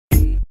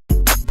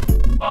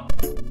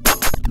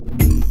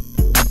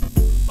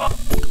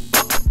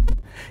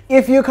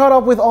If you caught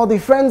up with all the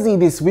frenzy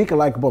this week,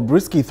 like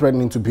Bobrisky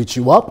threatening to beat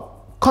you up,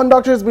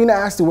 conductors being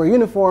asked to wear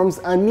uniforms,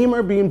 and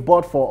Neymar being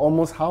bought for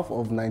almost half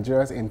of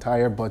Nigeria's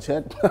entire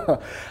budget.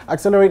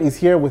 Accelerate is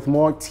here with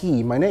more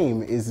tea. My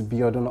name is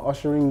Biodun,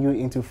 ushering you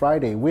into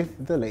Friday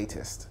with the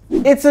latest.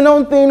 It's a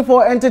known thing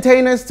for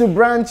entertainers to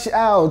branch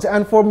out,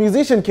 and for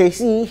musician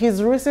Kcee,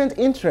 his recent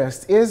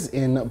interest is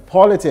in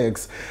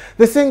politics.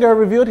 The singer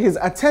revealed his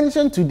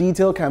attention to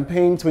detail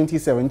campaign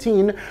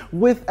 2017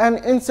 with an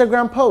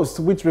Instagram post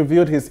which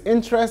revealed his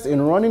interest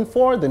in running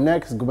for the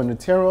next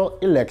gubernatorial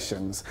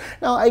elections.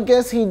 Now, I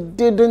guess he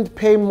didn't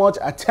pay much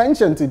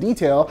attention to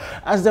detail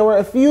as there were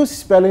a few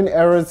spelling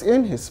errors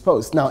in his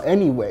post. Now,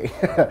 anyway,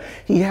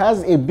 he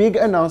has a big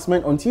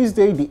announcement on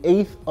Tuesday, the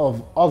 8th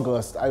of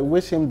August. I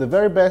wish him the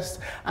very best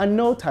and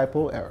no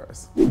typo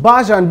errors.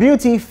 Bajan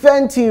beauty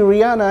Fenty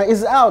Rihanna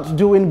is out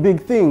doing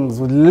big things,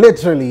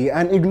 literally,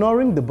 and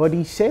ignoring the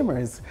body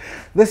shamers.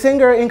 The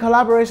singer, in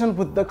collaboration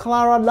with the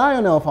Clara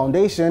Lionel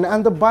Foundation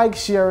and the bike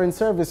sharing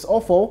service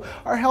OFO,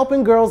 are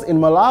helping girls in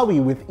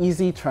Malawi with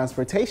easy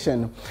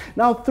transportation.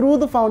 Now, through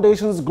the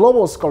foundation's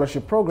global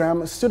scholarship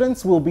program,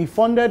 students will be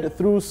funded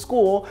through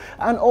school,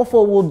 and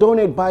OFO will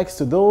donate bikes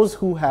to those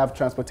who have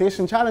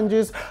transportation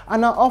challenges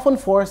and are often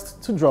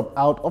forced to drop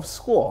out of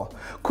school.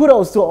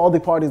 Kudos to all the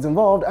parties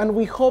involved, and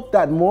we hope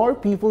that more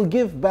people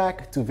give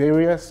back to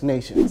various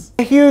nations.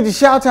 A huge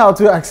shout out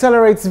to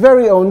Accelerate's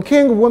very own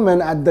King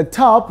woman at the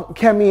top,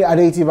 Kcee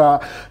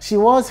Limpopo. She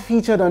was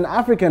featured on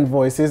African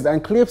Voices,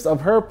 and clips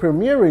of her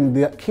premiering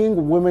the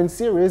King Women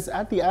series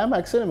at the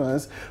IMAX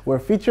cinemas were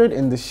featured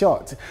in the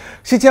shot.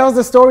 She tells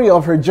the story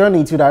of her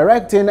journey to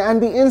directing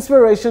and the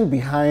inspiration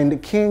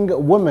behind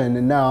King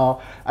Women.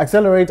 Now,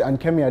 Accelerate and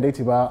Kcee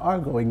Limpopo are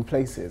going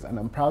places, and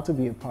I'm proud to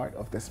be a part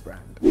of this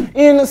brand.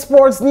 In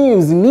sports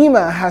news,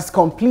 Neymar has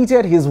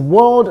completed his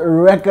world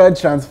record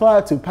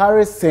transfer to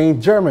Paris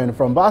Saint-Germain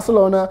from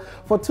Barcelona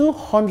for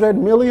 200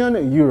 million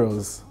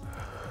euros.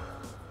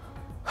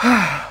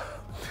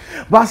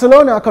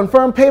 Barcelona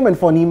confirmed payment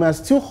for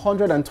Neymar's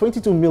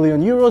 222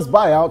 million euros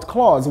buyout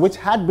clause, which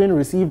had been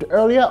received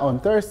earlier on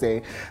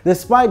Thursday,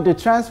 despite the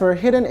transfer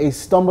hitting a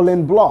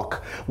stumbling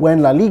block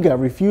when La Liga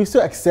refused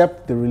to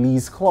accept the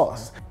release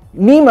clause.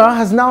 Neymar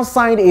has now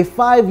signed a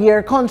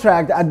 5-year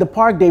contract at the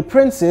Parc des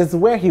Princes,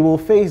 where he will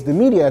face the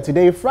media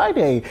today,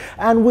 Friday,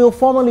 and will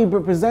formally be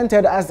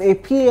presented as a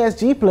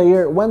PSG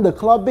player when the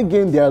club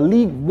begin their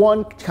League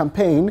One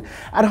campaign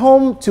at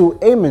home to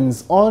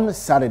Amiens on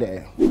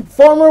Saturday.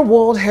 Former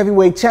world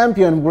heavyweight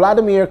champion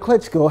Vladimir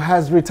Klitschko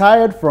has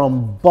retired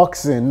from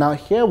boxing. Now,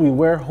 here we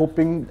were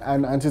hoping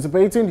and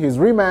anticipating his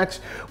rematch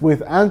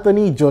with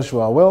Anthony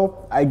Joshua.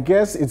 Well, I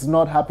guess it's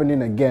not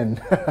happening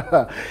again.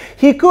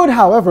 He could,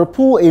 however,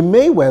 pull a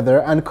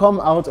Mayweather and come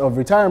out of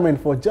retirement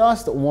for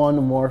just one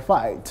more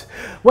fight.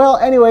 Well,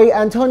 anyway,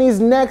 Anthony's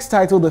next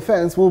title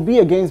defense will be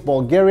against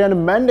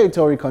Bulgarian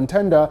mandatory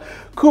contender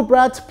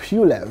Kubrat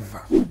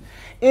Pulev.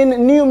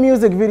 In new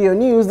music video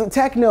news,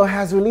 Tekno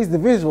has released the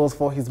visuals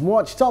for his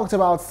much talked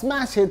about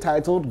smash hit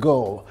titled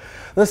Go.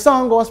 The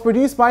song was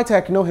produced by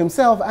Tekno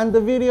himself, and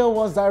the video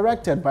was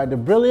directed by the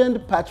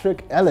brilliant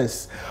Patrick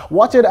Ellis.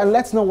 Watch it and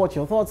let's know what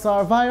your thoughts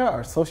are via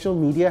our social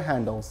media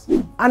handles.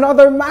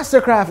 Another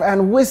Mastercraft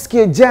and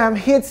Whiskey jam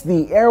hits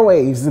the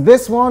airwaves.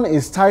 This one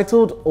is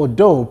titled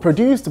Odo,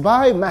 produced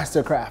by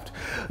Mastercraft.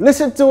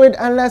 Listen to it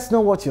and let's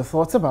know what your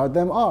thoughts about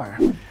them are.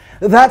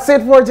 That's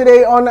it for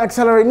today on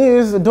Accelerate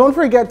News. Don't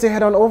forget to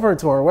head on over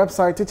to our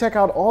website to check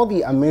out all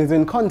the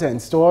amazing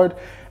content stored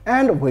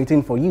and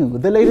waiting for you.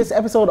 The latest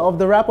episode of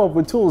the Wrap Up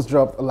with Tools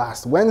dropped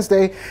last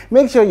Wednesday.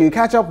 Make sure you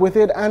catch up with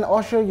it and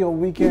usher your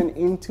weekend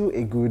into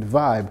a good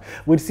vibe.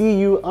 We'll see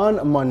you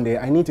on Monday.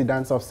 I need to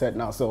dance off set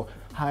now, so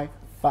high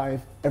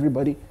five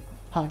everybody.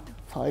 High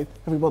five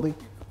everybody.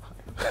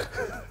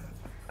 High.